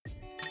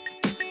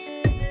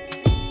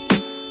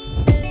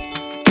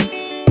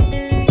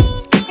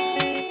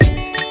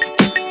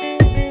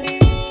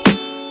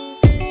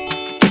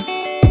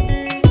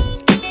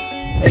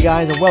Hey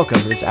guys, and welcome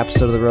to this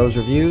episode of the Rose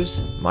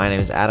Reviews. My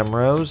name is Adam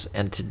Rose,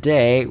 and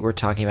today we're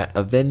talking about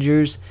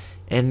Avengers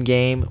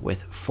Endgame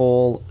with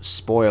full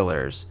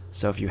spoilers.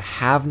 So if you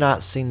have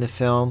not seen the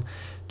film,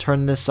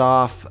 turn this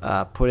off,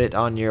 put it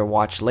on your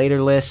watch later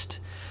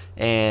list,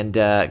 and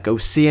go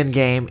see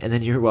Endgame, and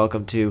then you're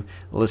welcome to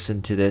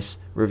listen to this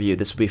review.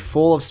 This will be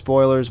full of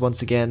spoilers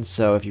once again,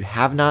 so if you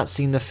have not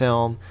seen the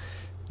film,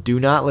 do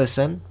not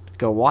listen.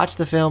 Go watch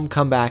the film,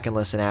 come back and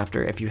listen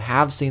after. If you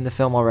have seen the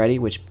film already,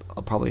 which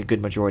probably a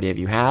good majority of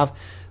you have,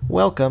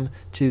 welcome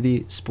to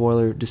the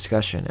spoiler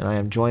discussion. And I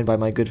am joined by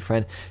my good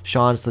friend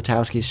Sean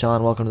Slutowski.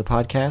 Sean, welcome to the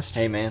podcast.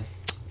 Hey, man.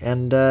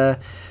 And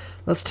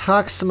let's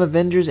talk some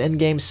Avengers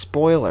Endgame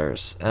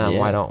spoilers.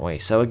 Why don't we?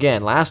 So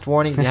again, last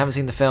warning, if you haven't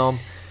seen the film,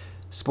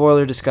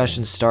 spoiler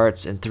discussion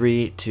starts in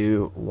 3,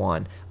 2,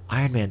 1.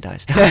 Iron Man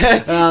dies.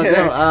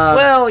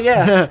 Well,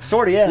 yeah,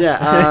 sort of, yeah.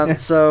 Yeah.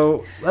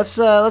 So let's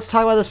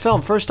talk about this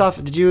film. First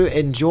off, did you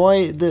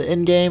enjoy the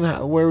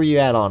Endgame? Where were you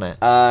at on it?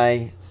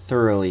 I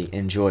thoroughly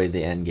enjoyed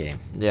the Endgame.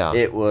 Yeah.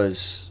 It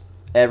was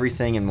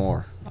everything and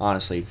more,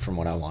 honestly, from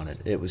what I wanted.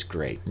 It was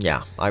great.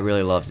 Yeah, I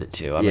really loved it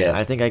too. I mean,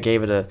 I think I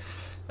gave it a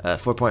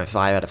 4.5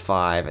 out of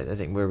 5. I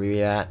think where were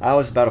we at? I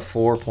was about a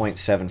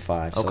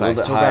 4.75. So Okay, a little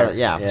bit so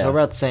higher. so we're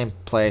at the same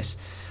place.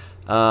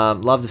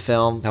 Love the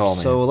film. Oh, man.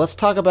 So let's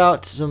talk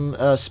about some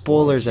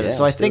spoilers in it. Yeah,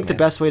 So I let's do think it, the man.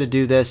 best way to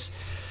do this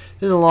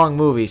is a long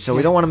movie, so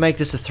we don't want to make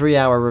this a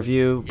 3-hour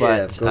review, but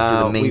go through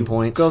the main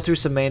points. Go through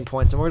some main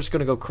points, and we're just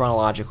going to go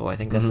chronological. I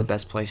think that's the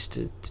best place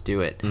to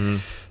do it. Mm-hmm.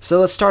 So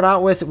let's start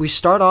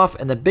off,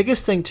 and the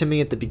biggest thing to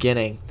me at the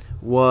beginning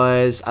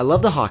was I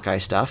love the Hawkeye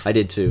stuff. I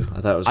did too.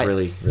 I thought it was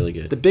really, really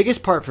good. The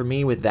biggest part for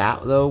me with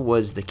that, though,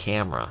 was the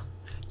camera.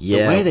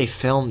 Yeah. The way they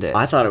filmed it.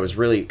 I thought it was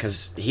really,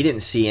 because he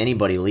didn't see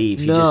anybody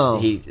leave.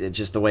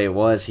 Just the way it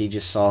was, he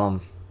just saw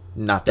him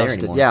not there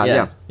Dusted.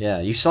 anymore. Yeah.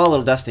 You saw a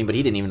little dusting, but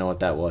he didn't even know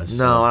what that was.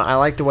 No, I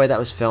like the way that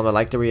was filmed. I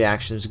like the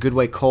reaction. It was a good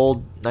way,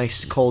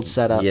 nice cold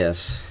setup.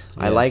 Yes.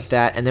 I like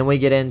that. And then we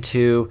get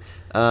into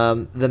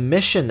the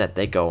mission that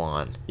they go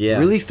on. Yeah.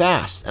 Really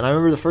fast. And I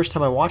remember the first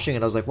time I was watching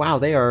it, I was like, wow,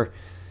 they are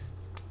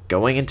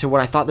going into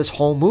what I thought this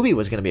whole movie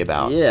was going to be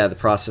about. Yeah, the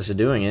process of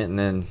doing it, and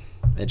then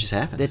it just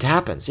happens. It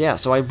happens, yeah.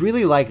 So I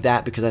really like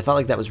that because I felt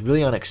like that was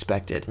really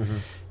unexpected. Mm-hmm.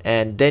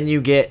 And then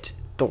you get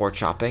Thor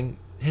chopping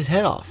his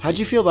head off. How'd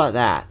you feel about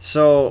that?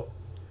 So,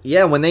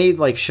 yeah, when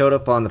they showed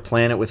up on the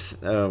planet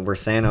with where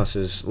Thanos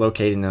is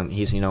located,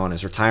 he's on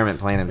his retirement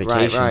plan and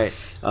vacation. Right.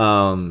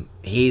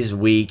 He's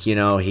weak.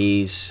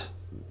 He's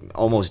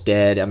almost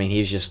dead. I mean,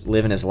 he's just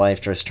living his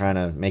life, just trying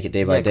to make it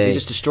day by 'cause day. he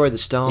just destroyed the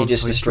stones. He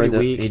just so he's destroyed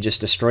pretty weak. He just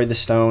destroyed the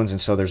stones,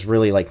 and so there's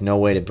really no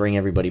way to bring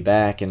everybody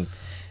back.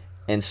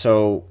 And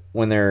so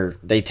when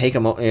they take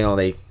him,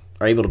 they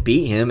are able to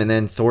beat him, and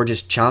then Thor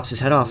just chops his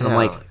head off, and I'm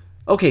like,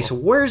 okay, so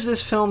where's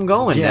this film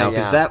going now?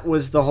 Because that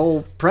was the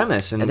whole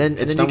premise, and then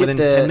it's done within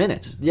 10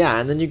 minutes. Yeah,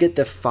 and then you get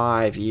the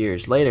 5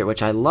 years later,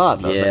 which I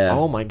loved. I was like,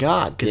 oh my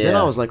god, because then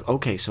I was like,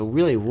 okay, so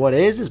really, what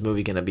is this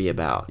movie going to be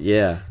about?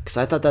 Yeah, because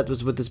I thought that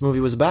was what this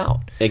movie was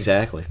about.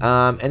 Exactly.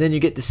 And then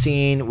you get the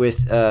scene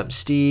with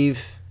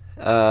Steve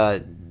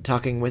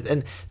talking with,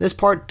 and this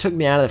part took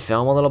me out of the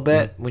film a little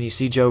bit when you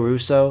see Joe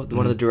Russo,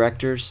 one of the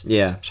directors,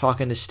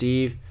 talking to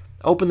Steve.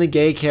 Openly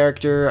gay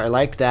character, I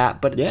liked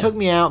that, but it took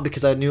me out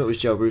because I knew it was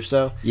Joe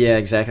Russo. Yeah,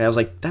 exactly. I was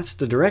like, that's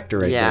the director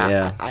right there.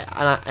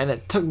 Yeah, and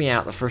it took me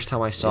out the first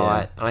time I saw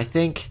it, and I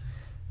think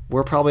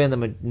we're probably in the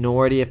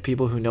minority of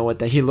people who know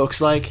what he looks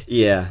like.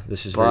 Yeah,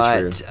 this is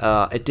very true.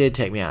 But it did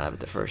take me out of it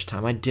the first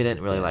time. I didn't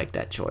really like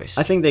that choice.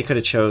 I think they could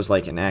have chose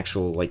an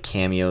actual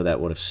cameo that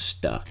would have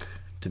stuck.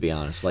 To be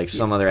honest,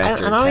 some other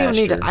actor. And I don't even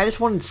need to. I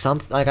just wanted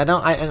something.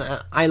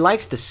 I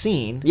liked the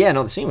scene. Yeah,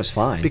 no, the scene was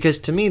fine. Because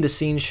to me, the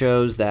scene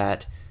shows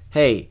that,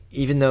 hey,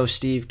 even though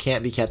Steve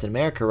can't be Captain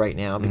America right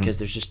now because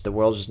there's just the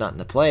world's just not in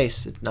the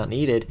place, it's not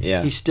needed.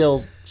 Yeah. He's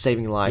still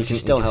saving lives. He's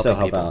still helping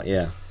people. Out,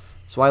 yeah.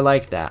 So I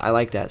like that. I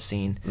like that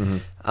scene.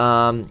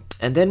 And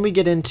then we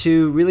get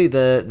into really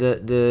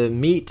the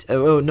meat.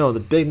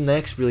 The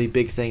next really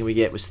big thing we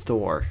get was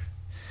Thor.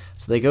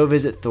 So they go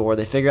visit Thor.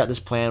 They figure out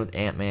this plan with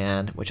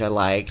Ant-Man, which I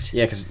liked.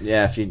 Yeah, because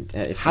if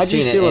you've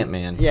seen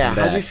Ant-Man,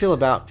 how'd you feel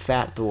about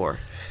Fat Thor?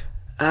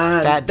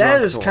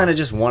 That is kind of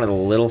just one of the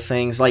little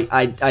things.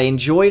 I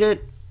enjoyed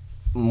it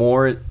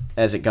more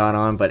as it got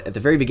on, but at the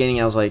very beginning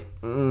I was like,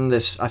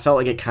 I felt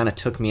like it kind of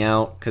took me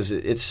out because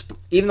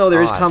even though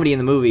there is comedy in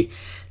the movie,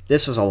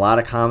 this was a lot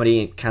of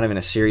comedy, kind of in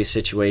a serious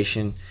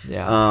situation.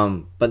 Yeah.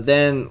 But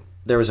then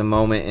there was a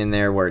moment in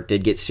there where it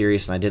did get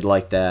serious, and I did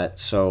like that.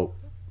 So.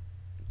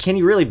 Can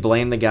you really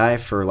blame the guy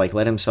for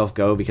let himself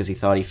go because he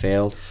thought he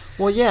failed?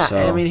 Well, yeah. So,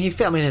 I mean,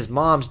 his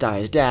mom's died,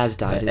 his dad's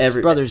died, his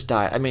brother's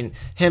died. I mean,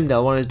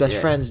 Heimdall, one of his best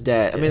friends,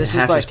 dead. I mean, this is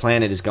half his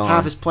planet is gone.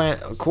 Half his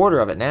planet, a quarter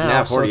of it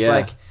now. So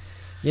it's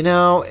You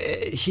know,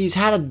 he's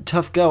had a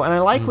tough go, and I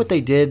like what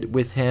they did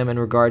with him in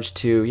regards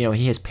to, you know,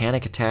 he has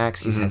panic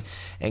attacks, he has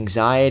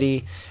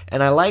anxiety,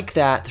 and I like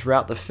that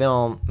throughout the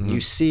film you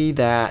see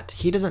that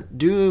he doesn't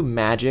do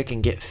magic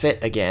and get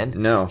fit again.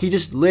 No. He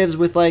just lives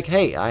with like,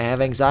 hey, I have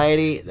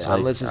anxiety,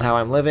 this is how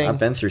I'm living. I've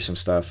been through some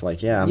stuff,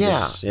 like, and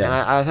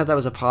I thought that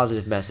was a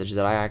positive message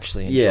that I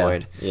actually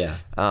enjoyed. Yeah.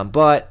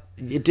 But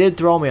it did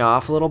throw me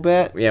off a little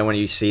bit. Yeah, when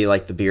you see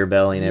like the beer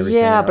belly and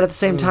everything. Yeah, but at the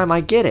same time, I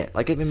get it.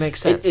 Like, it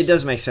makes sense. It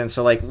does make sense.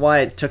 So, like,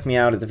 why it took me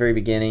out at the very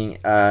beginning,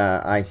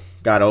 I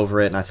got over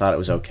it and I thought it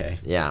was okay.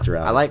 Yeah,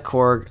 throughout. I like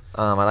Korg.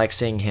 I like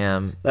seeing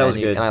him. That was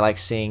good. And I like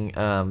seeing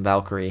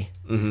Valkyrie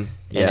in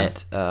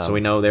it. So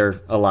we know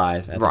they're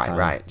alive at the time.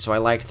 Right. So I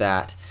liked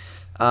that.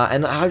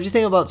 And how did you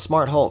think about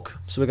Smart Hulk?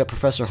 So we got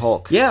Professor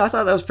Hulk. Yeah, I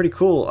thought that was pretty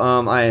cool.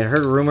 I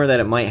heard a rumor that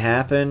it might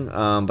happen,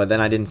 but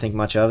then I didn't think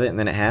much of it, and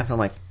then it happened. I'm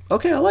like,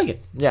 okay, I like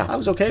it. Yeah. I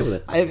was okay with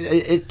it.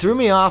 It threw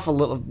me off a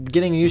little,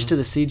 getting used to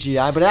the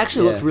CGI, but it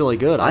actually looked really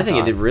good. I think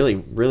it did really,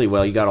 really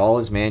well. You got all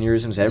his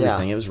mannerisms,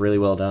 everything. It was really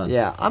well done.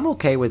 Yeah, I'm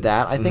okay with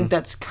that. I think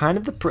that's kind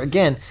of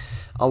again,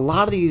 a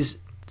lot of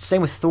these,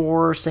 same with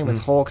Thor, same with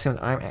Hulk, same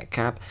with Iron Man,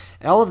 Cap,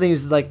 all of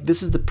these, like,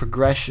 this is the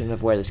progression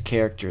of where this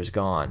character has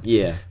gone.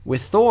 Yeah.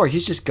 With Thor,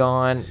 he's just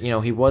gone, you know,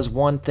 he was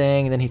one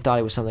thing, and then he thought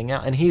he was something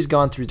else, and he's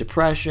gone through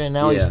depression,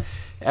 now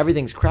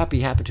everything's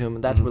crappy happened to him,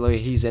 and that's where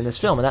he's in this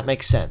film, and that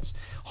makes sense.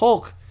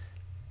 Hulk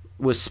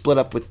was split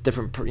up with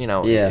different, you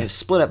know,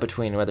 split up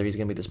between whether he's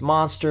going to be this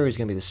monster, he's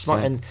going to be this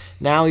smart, and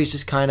now he's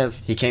just kind of...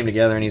 He came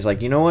together and he's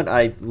like, you know what,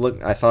 I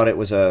thought it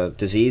was a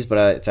disease,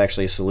 but it's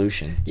actually a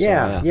solution.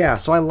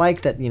 So I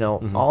like that, you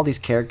know, all these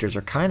characters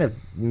are kind of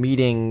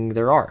meeting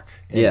their arc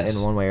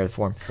in one way or the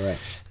form. Correct.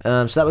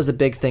 So that was the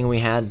big thing we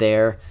had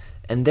there.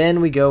 And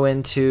then we go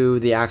into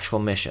the actual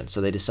mission.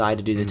 So they decide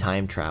to do the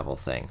time travel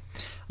thing.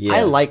 Yeah.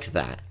 I liked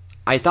that.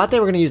 I thought they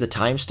were going to use the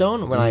time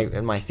stone when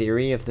in my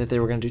theory that they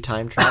were going to do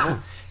time travel,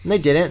 and they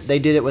didn't. They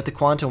did it with the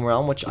quantum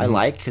realm, which I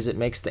like because it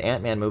makes the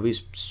Ant-Man movies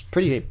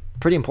pretty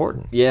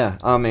important. Yeah,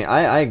 I mean,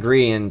 I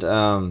agree, and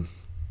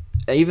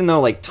even though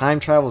like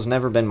time travel's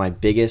never been my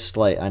biggest,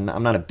 like I'm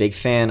not a big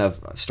fan of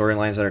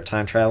storylines that are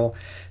time travel.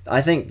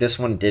 I think this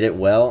one did it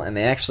well, and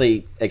they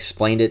actually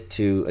explained it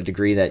to a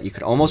degree that you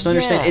could almost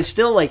understand. It's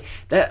still like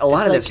that. A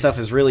lot of that stuff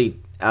is really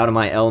out of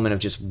my element of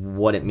just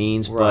what it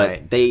means, but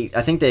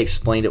I think they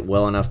explained it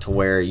well enough to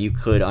where you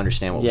could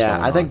understand what was going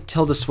on. I think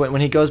Tilda Swinton,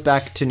 when he goes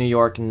back to New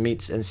York and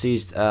meets and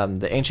sees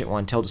the Ancient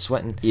One, Tilda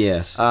Swinton,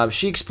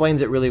 she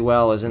explains it really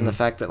well, as in the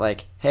fact that,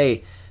 like,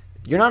 hey,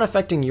 you're not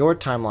affecting your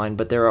timeline,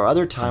 but there are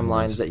other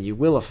timelines that you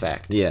will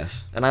affect.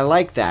 Yes. And I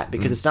like that,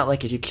 because it's not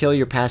like if you kill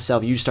your past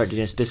self, you start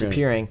just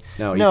disappearing.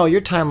 No,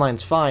 your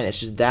timeline's fine. It's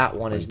just that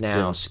one is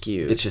now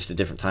skewed. It's just a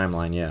different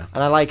timeline, yeah.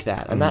 And I like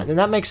that. And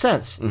that makes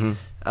sense.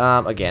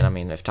 Again, I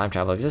mean, if time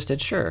travel existed,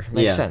 sure.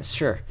 Makes sense,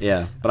 sure.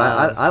 Yeah, but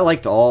I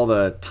liked all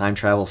the time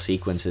travel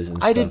sequences and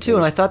stuff. I did too,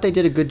 and I thought they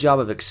did a good job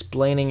of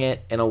explaining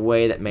it in a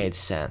way that made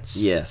sense.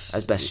 Yes.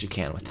 As best as you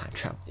can with time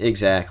travel.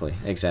 Exactly.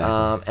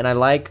 And I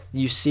like,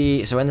 you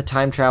see, so in the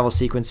time travel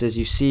sequences,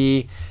 you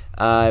see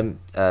them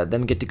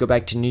get to go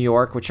back to New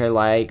York, which I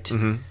liked,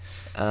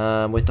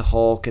 with the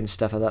Hulk and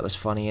stuff. I thought was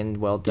funny and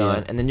well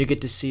done. Yeah. And then you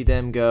get to see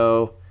them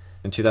go...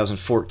 in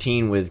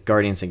 2014 with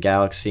Guardians of the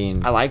Galaxy,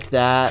 and I liked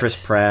that.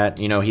 Chris Pratt,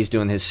 you know, he's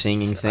doing his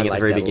singing thing at the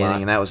very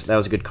beginning, and that was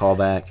a good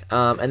callback.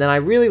 And then I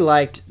really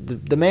liked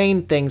the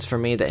main things for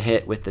me that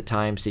hit with the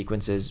time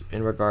sequences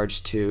in regards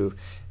to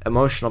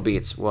emotional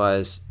beats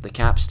was the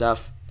Cap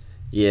stuff.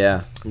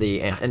 Yeah.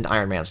 And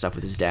Iron Man stuff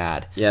with his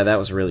dad. Yeah, that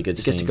was a really good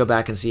scene. He gets to go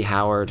back and see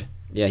Howard.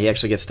 Yeah, he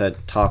actually gets to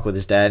talk with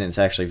his dad, and it's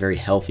actually a very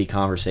healthy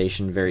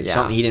conversation,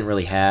 something he didn't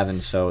really have,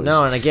 and so...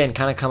 and again,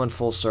 kind of coming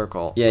full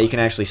circle. Yeah, you can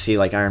actually see,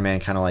 like, Iron Man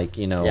kind of, like,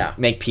 you know,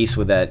 make peace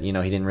with that, you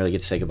know, he didn't really get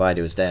to say goodbye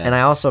to his dad. And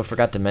I also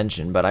forgot to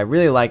mention, but I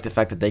really like the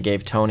fact that they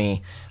gave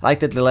Tony... I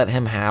like that they let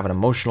him have an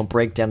emotional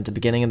breakdown at the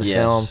beginning of the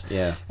film.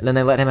 Yeah. And then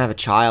they let him have a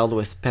child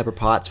with Pepper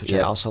Potts, which I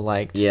also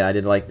liked. Yeah, I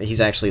did like...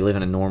 He's actually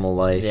living a normal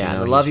life. Yeah, you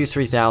know, and the Love You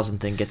 3000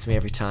 thing gets me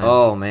every time.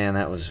 Oh, man,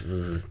 that was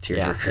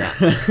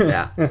tearjerker.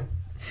 Yeah.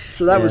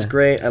 So that was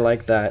great. I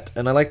like that,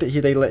 and I like that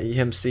they let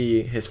him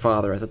see his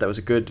father. I thought that was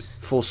a good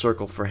full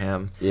circle for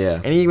him.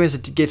 Yeah, and he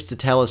gets to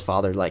tell his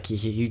father, like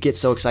he gets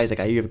so excited, like,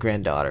 oh, you have a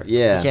granddaughter.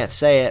 Yeah, he can't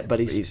say it, but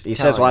he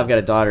says, "Well, I've got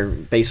a daughter,"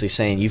 basically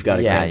saying you've got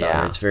a granddaughter.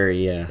 Yeah. It's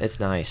very it's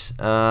nice.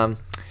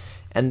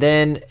 And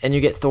you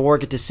get Thor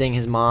get to sing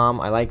his mom.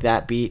 I like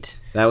that beat.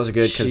 That was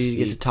good because she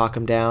gets to talk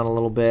him down a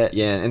little bit.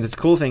 Yeah, and the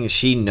cool thing is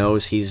she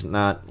knows he's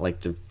not like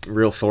the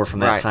real Thor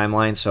from that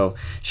timeline, so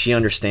she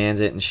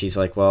understands it, and she's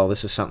like, "Well,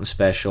 this is something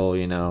special,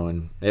 you know."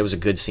 And it was a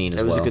good scene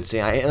as well. It was a good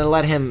scene, and it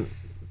let him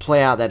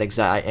play out that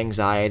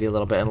anxiety a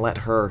little bit, and let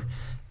her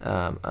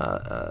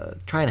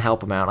try and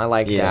help him out. I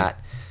like that.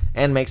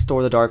 and makes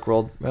Thor: The Dark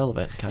World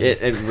relevant.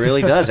 It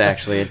really does,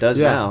 actually. It does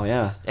now,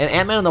 yeah. And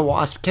Ant-Man and the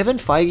Wasp, Kevin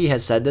Feige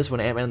has said this when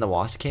Ant-Man and the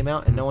Wasp came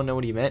out, and no one knew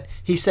what he meant.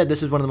 He said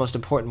this is one of the most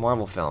important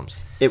Marvel films.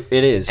 It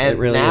is. And it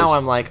really now is.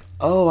 I'm like,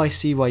 oh, I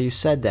see why you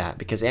said that,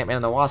 because Ant-Man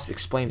and the Wasp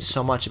explains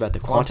so much about the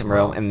quantum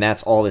realm. And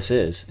that's all this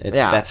is.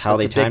 That's how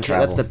they time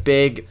travel. That's the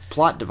big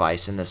plot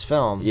device in this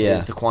film,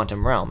 is the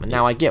quantum realm. And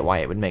now I get why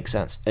it would make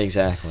sense.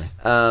 Exactly.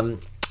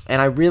 And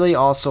I really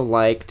also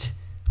liked,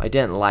 but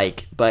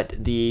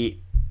the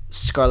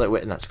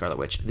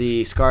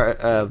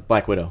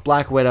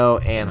Black Widow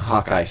and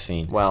Hawkeye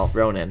scene. Well,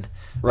 Ronan.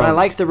 But I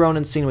liked the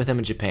Ronan scene with him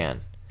in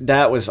Japan.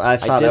 I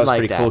thought that was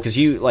pretty cool because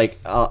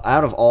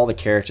out of all the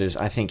characters,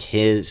 I think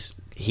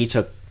he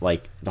took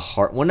like the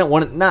heart.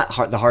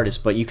 Not the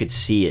hardest, but you could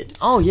see it.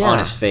 On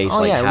his face.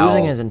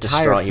 Losing his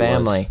entire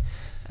family,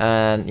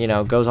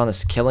 and goes on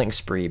this killing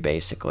spree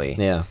basically.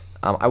 Yeah.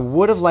 I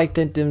would have liked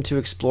them to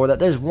explore that.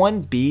 There's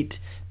one beat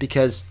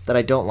that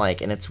I don't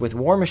like, and it's with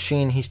War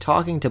Machine. He's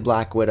talking to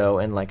Black Widow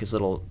in like his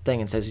little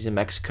thing and says he's in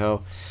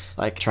Mexico,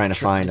 like trying to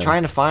find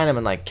him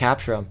and like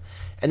capture him.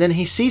 And then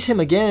he sees him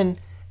again,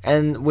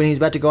 and when he's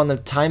about to go on the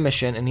time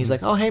mission, and he's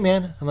like, "Oh, hey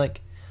man," I'm like,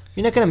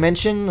 "You're not gonna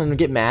mention and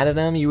get mad at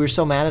him? You were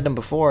so mad at him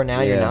before,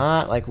 now you're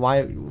not. Like,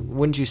 why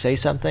wouldn't you say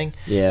something?"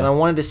 Yeah. And I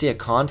wanted to see a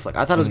conflict.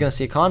 I thought I was gonna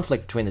see a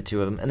conflict between the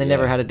two of them, and they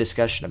never had a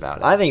discussion about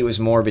it. I think it was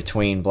more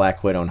between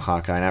Black Widow and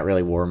Hawkeye, not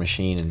really War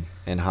Machine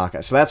and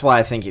Hawkeye. So that's why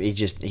I think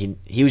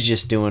he was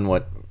just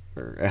doing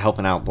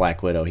helping out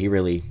Black Widow. He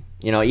really,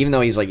 even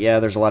though he's like, yeah,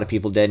 there's a lot of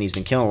people dead and he's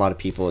been killing a lot of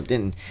people, it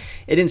didn't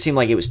seem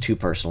like it was too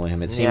personal to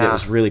him. It seemed it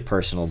was really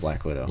personal,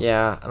 Black Widow.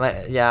 Yeah, and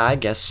I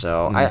guess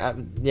so.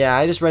 Mm-hmm.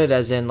 I just read it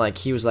as in like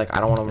he was like, I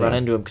don't want to run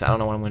into him because I don't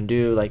know what I'm going to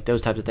do, like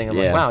those types of things. I'm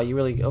like, wow, you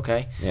really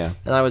okay? Yeah.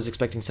 And I was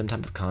expecting some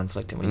type of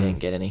conflict and we didn't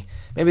get any.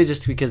 Maybe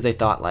just because they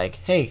thought like,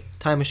 hey,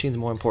 time machine's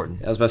more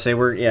important. I was about to say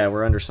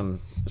we're under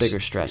some bigger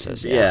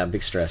stresses. Yeah,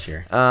 big stress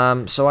here.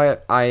 So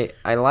I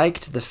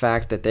liked the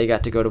fact that they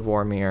got to go to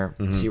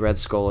Vormir, see Red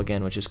Skull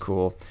again, which is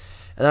cool.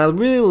 And I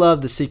really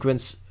love the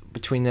sequence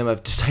between them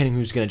of deciding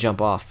who's going to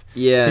jump off.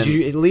 Yeah. Because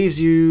it leaves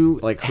you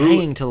like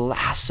hanging to the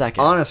last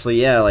second.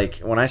 Honestly, yeah. Like,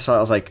 when I saw it,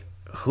 I was like,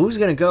 who's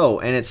going to go?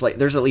 And it's like,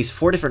 there's at least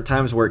 4 different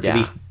times where it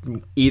could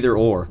be either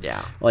or.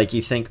 Yeah. Like,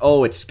 you think,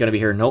 oh, it's going to be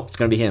her. Nope, it's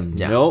going to be him.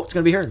 Yeah. Nope, it's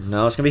going to be her.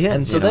 No, it's going to be him.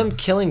 And so them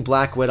killing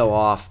Black Widow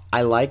off,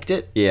 I liked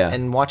it. Yeah.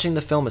 And watching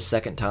the film a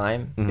second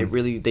time, they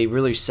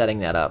really setting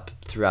that up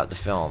throughout the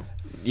film.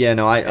 Yeah,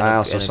 no, I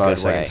also saw it a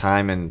second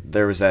time, and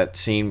there was that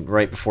scene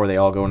right before they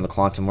all go into the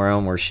quantum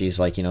realm where she's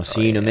like,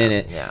 see you in a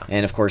minute. Yeah.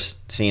 And, of course,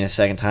 seeing a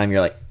second time,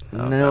 you're like, you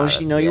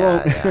won't.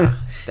 Yeah.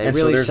 They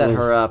really set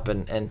her up,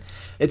 and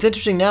it's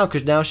interesting now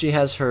because now she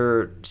has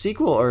her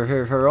sequel or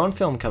her own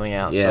film coming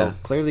out, so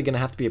clearly going to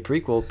have to be a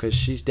prequel because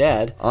she's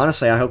dead.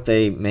 Honestly, I hope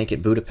they make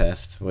it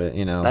Budapest.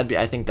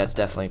 I think that's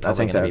definitely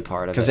probably going to be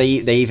part of it. Because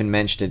they even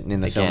mentioned it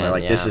in the film. They're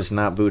like, this is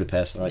not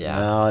Budapest. They're like,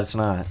 no, it's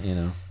not,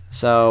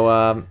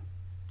 So,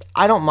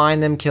 I don't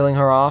mind them killing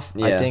her off.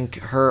 Yeah. I think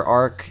her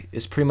arc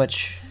is pretty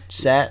much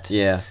set.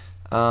 Yeah.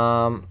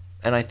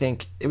 And I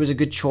think it was a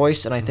good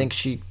choice, and I think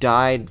she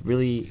died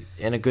really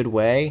in a good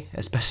way,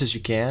 as best as you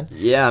can.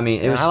 Yeah, I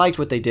mean, I liked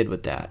what they did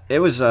with that. It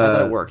was. I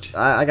thought it worked.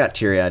 I got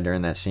teary-eyed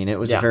during that scene. It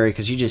was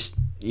because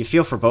you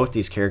feel for both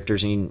these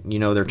characters, and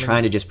they're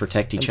trying to just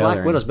protect each other.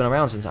 Black Widow's been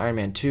around since Iron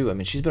Man 2. I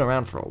mean, she's been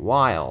around for a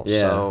while,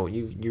 so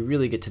you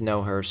really get to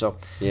know her. So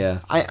yeah,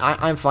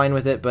 I'm fine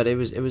with it, but it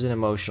was an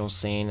emotional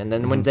scene, and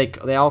then when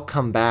they all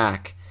come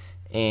back.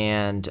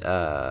 And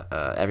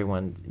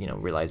everyone,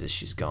 realizes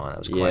she's gone. It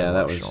was quite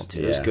emotional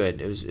too. It was good.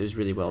 It was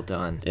really well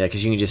done. Yeah,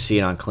 because you can just see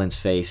it on Clint's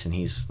face, and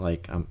he's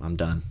like, "I'm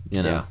done."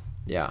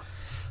 Yeah.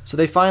 So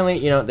they finally,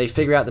 they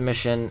figure out the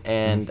mission,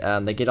 and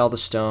they get all the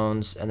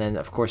stones, and then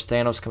of course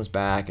Thanos comes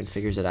back and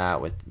figures it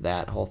out with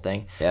that whole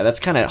thing. Yeah, that's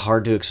kind of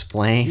hard to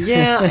explain.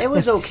 Yeah, it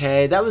was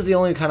okay. That was the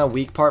only kind of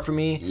weak part for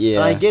me. Yeah,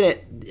 and I get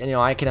it.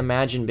 I can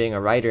imagine being a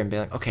writer and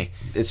being like, okay,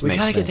 we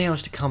gotta get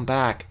Thanos to come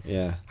back.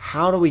 Yeah.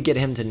 How do we get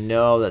him to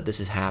know that this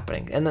is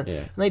happening? And then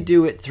and they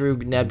do it through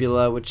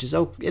Nebula, which is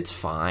it's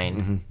fine.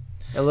 Mm-hmm.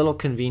 A little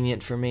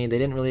convenient for me. They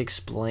didn't really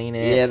explain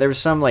it. Yeah, there was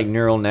some like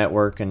neural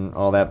network and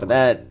all that,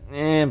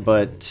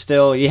 but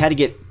still, you had to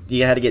get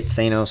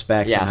Thanos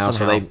back somehow.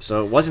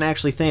 So it wasn't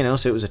actually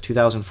Thanos. It was a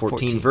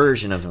 2014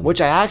 version of him,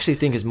 which I actually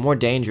think is more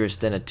dangerous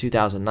than a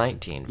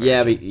 2019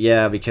 version.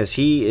 Yeah, because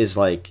he is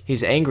like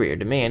he's angrier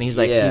to me, and he's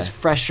like he's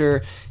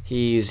fresher.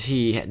 He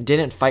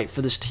didn't fight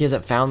for this. He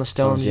hasn't found the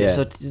stones yet,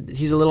 so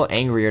he's a little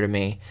angrier to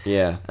me.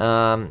 Yeah.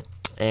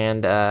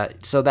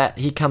 So that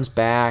he comes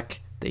back.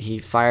 That he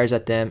fires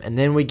at them, and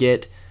then we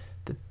get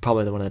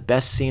probably one of the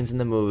best scenes in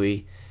the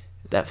movie,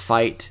 that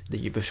fight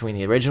between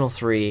the original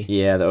 3,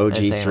 the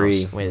OG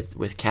 3,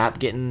 with Cap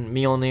getting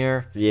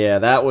Mjolnir. Yeah,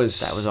 that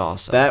was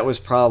awesome. That was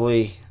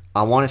probably,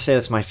 I want to say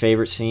that's my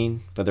favorite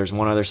scene, but there's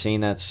one other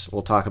scene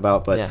we'll talk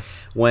about. But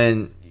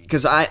when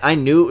because I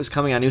knew it was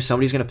coming. I knew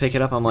somebody's going to pick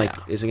it up. I'm like,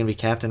 is it going to be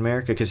Captain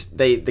America? Because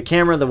the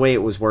camera, the way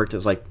it was worked, it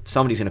was like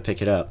somebody's going to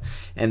pick it up.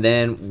 And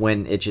then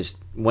when it just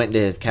went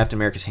into Captain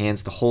America's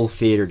hands, the whole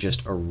theater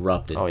just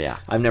erupted. Oh yeah,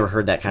 I've never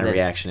heard that kind of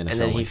reaction in a film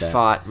like that. And then he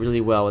fought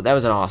really well. That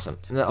was an awesome.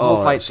 And the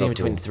whole fight scene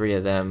between the three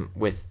of them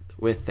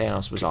with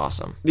Thanos was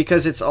awesome.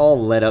 Because it's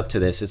all led up to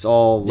this. It's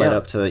all led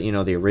up to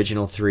the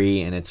original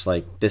three, and it's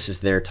like this is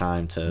their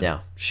time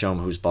to show them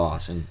who's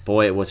boss. And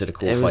boy, was it a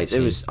cool fight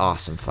scene. It was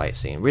awesome fight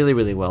scene. Really,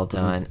 really well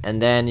done. Mm-hmm.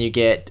 And then you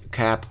get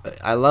Cap.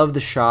 I love the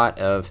shot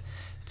of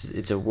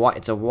it's a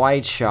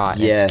wide shot.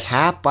 Yes. It's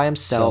Cap by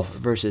himself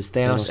versus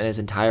Thanos and his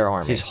entire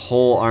army. His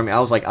whole army. I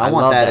was like, I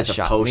want that as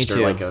a poster,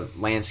 like a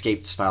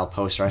landscape style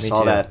poster. I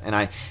saw that, and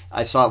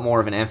I saw it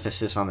more of an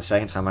emphasis on the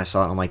second time I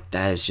saw it. I'm like,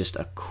 that is just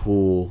a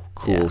cool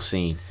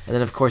scene. And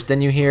then of course,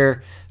 then you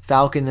hear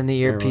Falcon in the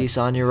earpiece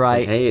on your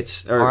right. Hey,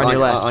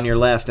 on your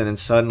left, and then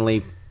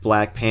suddenly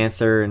Black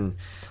Panther and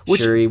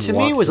Shuri. Which to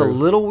me was a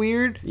little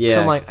weird.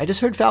 Yeah, I'm like, I just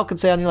heard Falcon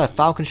say on your left.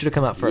 Falcon should have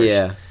come out first.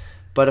 Yeah.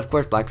 But of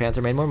course, Black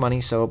Panther made more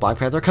money, so Black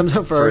Panther comes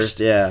out first.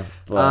 Yeah.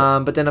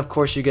 But then, of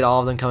course, you get all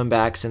of them coming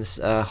back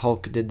since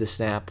Hulk did the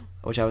snap,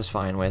 which I was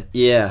fine with.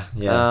 Yeah.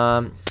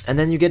 And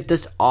then you get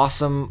this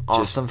awesome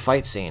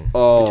fight scene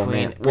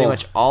between pretty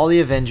much all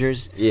the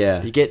Avengers.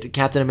 Yeah. You get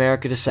Captain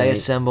America to say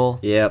assemble.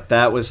 Yeah,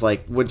 that was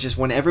like just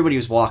when everybody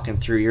was walking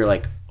through, you're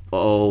like,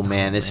 oh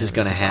man, this is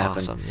gonna happen.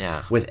 Awesome.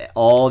 Yeah. With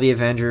all the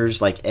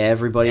Avengers, like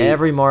everybody,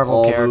 every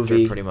Marvel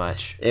character, pretty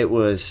much. It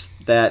was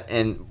that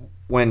and.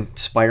 When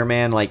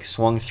Spider-Man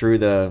swung through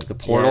the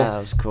portal, that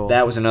was cool.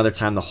 That was another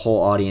time the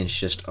whole audience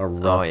just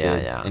erupted. Oh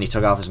yeah. And he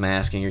took off his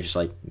mask, and you're just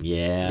like,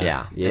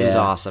 yeah. It was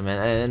awesome,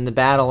 and the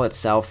battle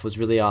itself was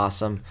really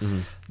awesome. Mm-hmm.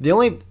 The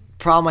only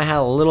problem I had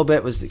a little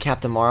bit was the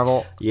Captain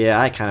Marvel. Yeah,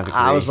 I kind of agree.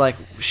 I was like,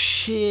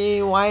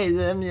 why?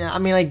 I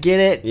mean, I get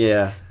it.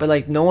 Yeah.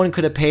 But no one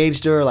could have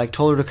paged her,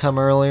 told her to come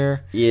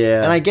earlier.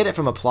 Yeah. And I get it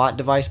from a plot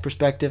device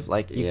perspective.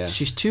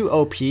 She's too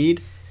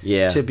OP'd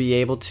to be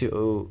able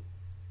to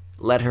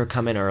let her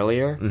come in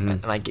earlier,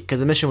 and because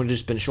the mission would have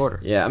just been shorter.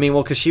 Yeah, I mean,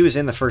 because she was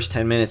in the first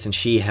 10 minutes and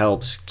she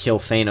helps kill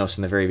Thanos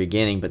in the very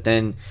beginning, but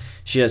then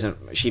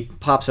she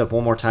pops up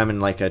one more time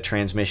in a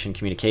transmission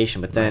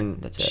communication, but then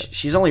that's it.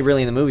 She's only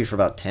really in the movie for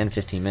about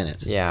 10-15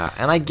 minutes. Yeah,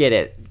 and I get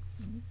it.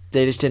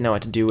 They just didn't know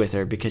what to do with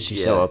her because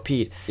she's so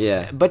OP'd.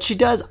 Yeah. But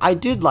I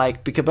did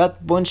because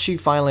once she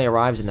finally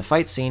arrives in the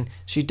fight scene,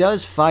 she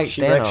does fight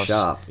Thanos. Wrecks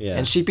shop, yeah.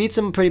 And she beats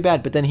him pretty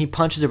bad, but then he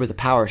punches her with a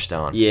Power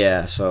Stone.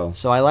 Yeah, so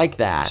I like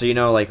that. So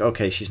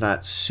okay, she's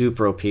not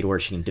super OP'd where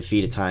she can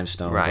defeat a Time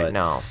Stone. Right, but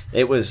no.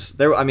 It was,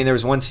 there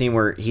was one scene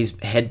where he's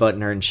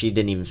headbutting her and she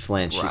didn't even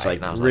flinch. She's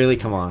like, really,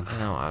 come on. I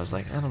know, I was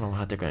like, I don't know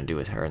what they're going to do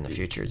with her in the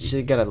future.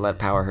 You got to let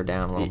power her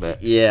down a little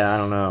bit. Yeah, I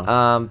don't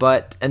know.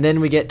 And then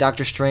we get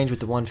Doctor Strange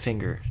with the one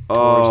finger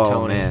towards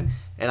Tony. Man.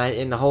 And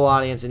in the whole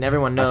audience and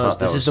everyone knows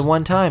this is the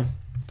one time.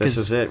 This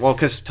was it. Well,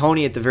 because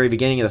Tony at the very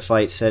beginning of the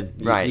fight said,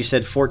 you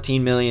said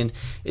 14 million.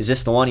 Is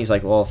this the one? He's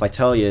like, well, if I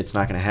tell you, it's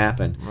not going to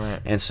happen. Right.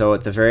 And so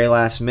at the very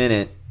last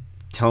minute,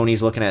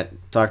 Tony's looking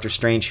at Doctor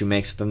Strange, who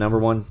makes the number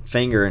one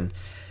finger, and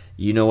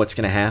you know what's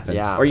going to happen.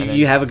 Yeah. Or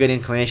you have a good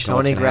inclination.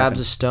 Tony grabs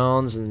the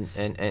stones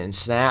and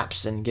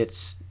snaps and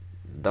gets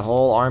the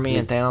whole army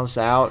and Thanos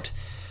out.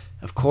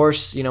 Of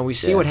course, we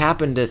see what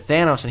happened to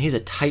Thanos, and he's a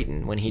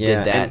Titan when he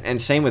did that.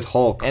 And same with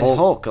Hulk. And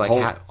Hulk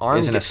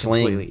arms in a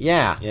sling. Completely.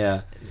 Yeah.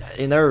 Yeah.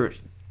 And they're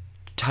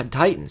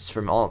Titans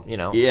from all,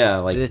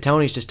 Yeah, the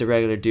Tony's just a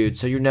regular dude,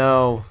 so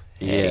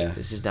hey,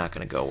 this is not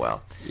going to go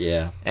well.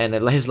 Yeah. And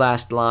his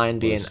last line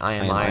being, I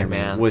am Iron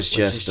Man, was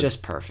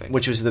just perfect.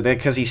 Which was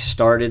because he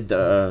started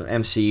the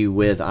MCU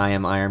with I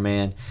am Iron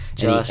Man,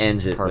 and he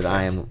ends it with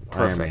I am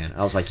Iron Man.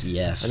 I was like,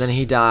 yes. And then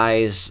he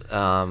dies,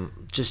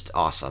 just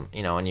awesome,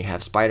 and you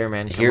have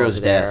Spider-Man come Hero's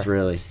over there. death,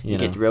 really. You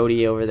get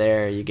Rhodey over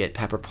there, you get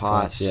Pepper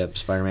Potts. Yep,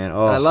 Spider-Man.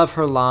 Oh. And I love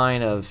her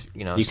line of,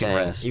 you saying, can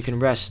rest. You can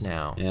rest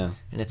now. Yeah.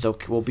 And it's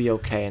okay, we'll be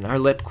okay. And her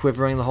lip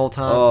quivering the whole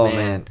time. Oh,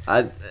 man.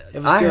 I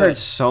heard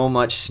so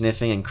much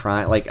sniffing and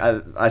crying.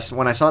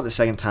 When I saw it the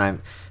second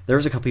time, there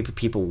was a couple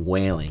people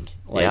wailing.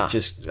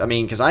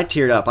 Because I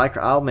teared up.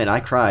 I'll admit, I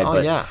cried. Oh,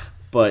 yeah.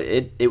 But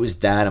it was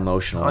that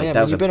emotional. Oh yeah,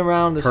 that was you've been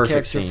around this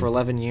character scene. for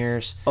 11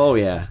 years. Oh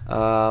yeah.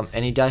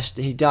 And he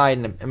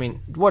died.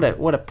 What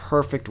a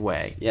perfect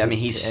way. Yeah,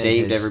 he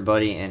saved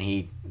everybody,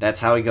 and that's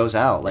how he goes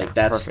out.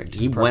 Perfect.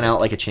 He went out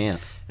like a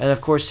champ. And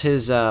of course,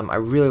 I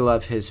really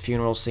love his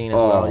funeral scene as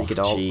well. You get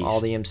all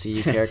the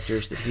MCU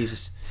characters that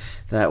he's.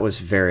 That was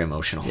very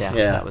emotional. Yeah,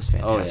 that was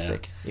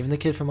fantastic. Oh, yeah. Even the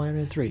kid from Iron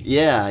Man 3.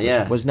 Yeah,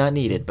 yeah. Was not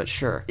needed, but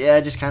sure. Yeah,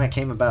 it just kind of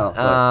came about.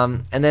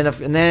 And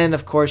then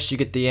of course you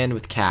get the end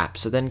with Cap.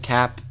 So then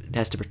Cap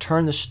has to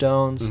return the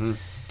stones,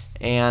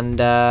 and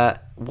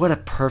what a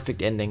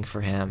perfect ending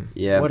for him.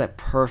 Yeah. What a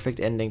perfect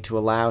ending to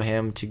allow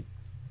him to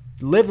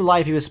live the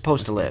life he was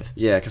supposed to live.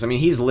 Yeah, because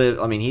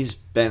he's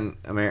been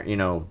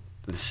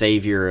the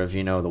savior of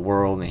the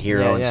world and the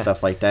hero and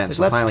stuff like that. And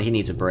so finally he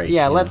needs a break.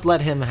 Yeah, let's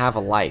let him have a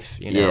life,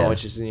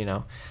 which is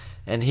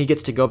and he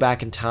gets to go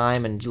back in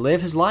time and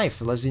live his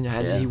life as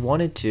he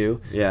wanted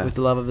to with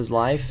the love of his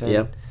life.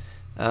 And,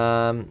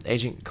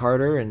 Agent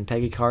Carter and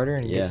Peggy Carter,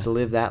 and he gets to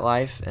live that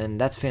life, and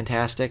that's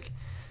fantastic.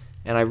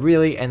 And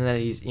then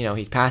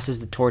he passes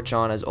the torch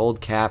on as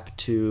old Cap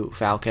to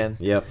Falcon.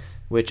 Yep.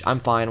 Which I'm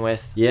fine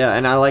with. Yeah,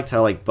 and I liked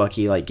how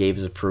Bucky gave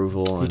his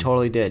approval. He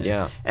totally did,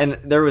 yeah. And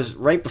there was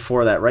right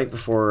before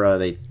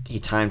he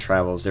time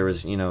travels, there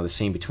was the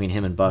scene between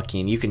him and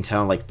Bucky, and you can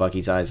tell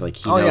Bucky's eyes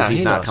he knows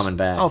he's not coming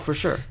back. Oh, for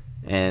sure.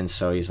 And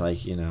so he's like,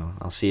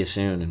 I'll see you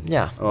soon. And,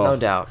 no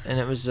doubt. And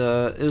it was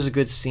a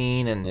good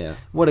scene, and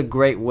what a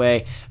great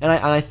way. And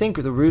I think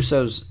the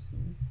Russos,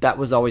 that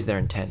was always their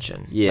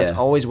intention. Yeah, that's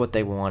always what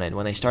they wanted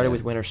when they started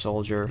with Winter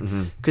Soldier.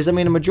 Because a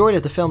majority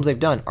of the films they've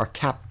done are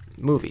Cap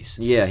movies.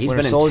 Yeah, he's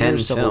Winter been in Soldier, 10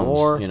 Civil films,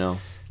 War.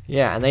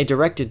 Yeah, and they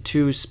directed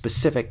 2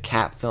 specific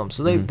Cap films,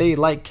 so they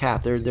like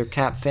Cap. They're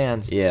Cap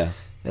fans. Yeah,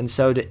 and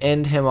so to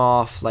end him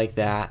off like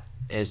that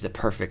is the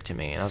perfect to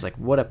me. And I was like,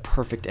 what a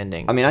perfect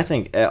ending. I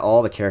think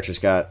all the characters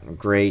got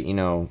great,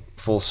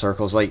 full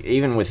circles.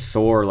 Even with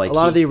Thor, a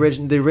lot of the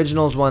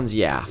originals ones,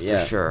 for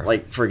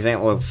sure. For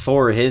example,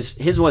 Thor,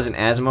 his wasn't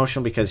as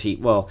emotional because he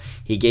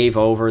gave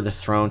over the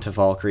throne to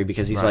Valkyrie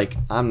because he's I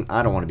don't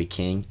want to be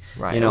king.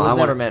 Right. It was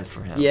never meant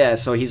for him. Yeah.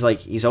 So he's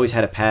always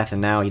had a path,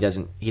 and now he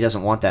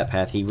doesn't want that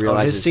path. He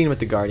realizes his scene with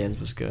the Guardians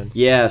was good.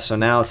 Yeah. So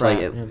now it's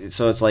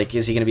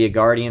is he going to be a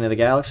Guardian of the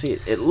Galaxy?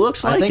 It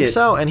looks like I think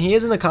so, and he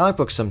is in the comic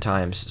books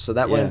sometimes, so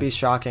that wouldn't be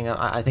shocking.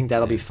 I think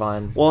that'll be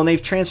fun. Well, and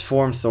they've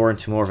transformed Thor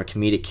into more of a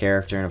comedic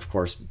character, and of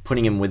course,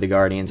 putting him with the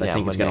Guardians, I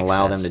think it's going to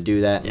allow them to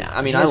do that. Yeah,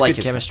 I like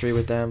his chemistry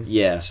with them.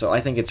 Yeah, so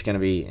I think it's going to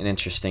be an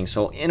interesting.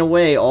 So in a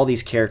way, all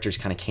these characters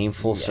kind of came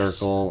full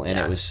circle, and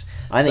it was.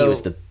 I think it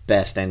was the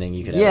best ending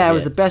you could ever get. It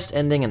was the best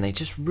ending, and they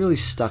just really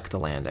stuck the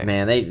landing.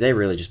 Man, they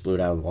really just blew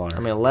it out of the water.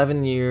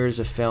 11 years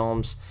of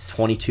films,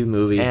 22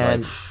 movies,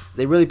 and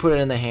they really put it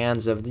in the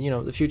hands of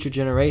the future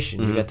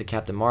generation. You got the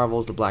Captain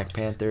Marvels, the Black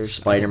Panthers,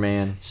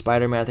 Spider-Man.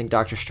 I think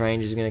Doctor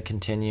Strange is going to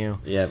continue.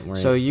 Yeah.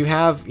 So you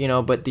have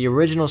but the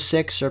original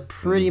 6 are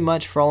pretty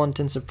much, for all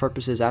intents and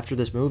purposes, after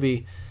this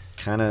movie,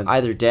 kind of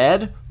either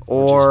dead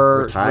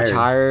or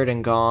retired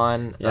and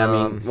gone.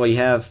 Yeah, you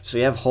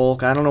have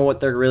Hulk. I don't know what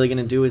they're really going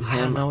to do with him. I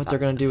don't know what they're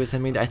going to do with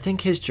him either. I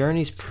think his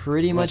journey's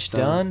pretty much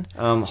done.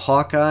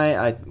 Hawkeye,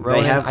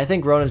 I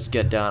think Ronan's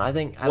get done.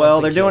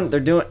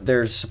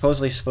 There's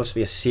supposedly supposed to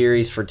be a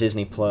series for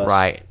Disney Plus.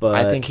 Right. But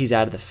I think he's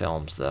out of the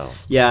films though.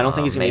 Yeah, I don't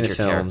think he's going to be in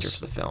the films. Major character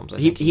for the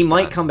films. He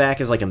might come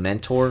back as a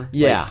mentor.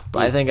 Yeah,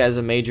 but I think as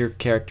a major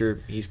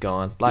character, he's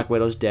gone. Black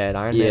Widow's dead.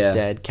 Iron Man's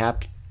dead.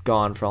 Cap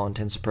gone for all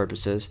intents and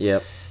purposes.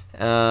 Yep.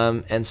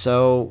 And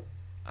so,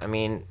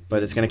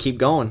 but it's going to keep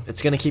going.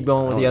 It's going to keep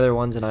going with the other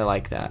ones, and I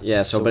like that.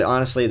 Yeah. So but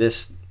honestly,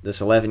 this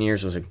 11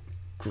 years was a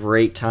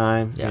great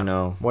time.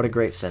 Yeah. What a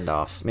great send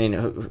off.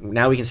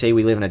 Now we can say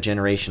we live in a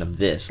generation of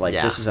this.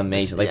 This is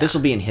amazing. This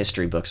will be in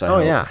history books. I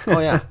hope. Oh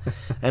yeah.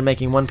 And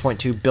making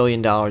 $1.2 billion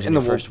in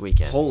the first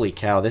weekend. Holy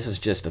cow! This is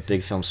just a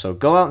big film. So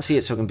go out and see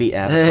it so it can beat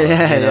Avatar.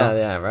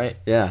 Yeah. Right.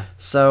 Yeah.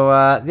 So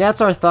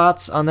that's our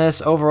thoughts on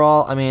this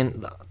overall.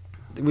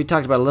 We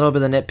talked about a little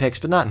bit of the nitpicks,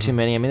 but not too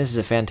many. This is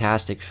a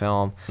fantastic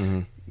film.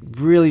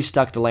 Really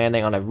stuck the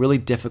landing on a really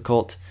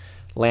difficult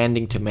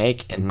landing to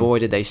make, and boy,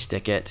 did they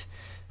stick it.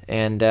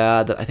 And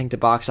I think the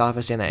box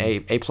office and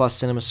the A+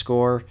 cinema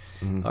score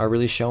are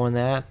really showing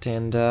that,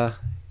 and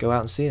go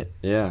out and see it.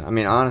 Yeah,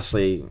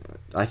 honestly,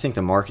 I think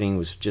the marketing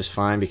was just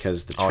fine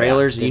because the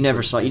trailers, you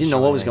didn't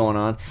know what was going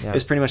on. Yeah. It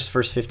was pretty much the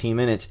first 15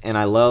 minutes, and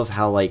I love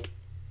how,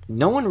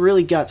 no one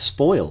really got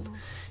spoiled.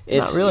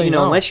 It's, not really,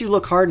 unless you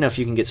look hard enough,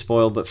 you can get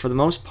spoiled. But for the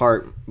most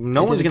part,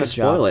 no one's going to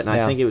spoil it. And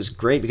I think it was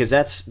great because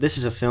this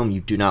is a film you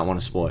do not want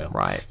to spoil.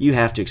 Right. You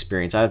have to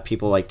experience. I have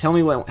people tell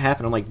me what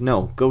happened. I'm like,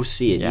 no, go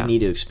see it. Yeah. You need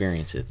to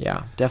experience it.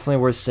 Yeah,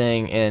 definitely worth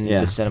seeing in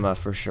the cinema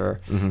for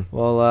sure.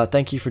 Well,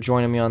 thank you for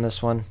joining me on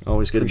this one.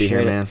 Always good to be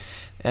here, man.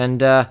 And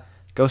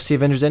go see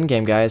Avengers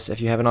Endgame, guys.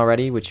 If you haven't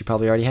already, which you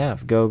probably already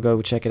have,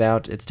 go check it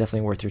out. It's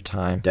definitely worth your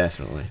time.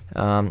 Definitely.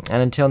 And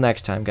until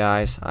next time,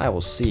 guys, I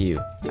will see you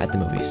at the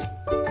movies.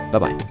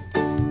 Bye-bye.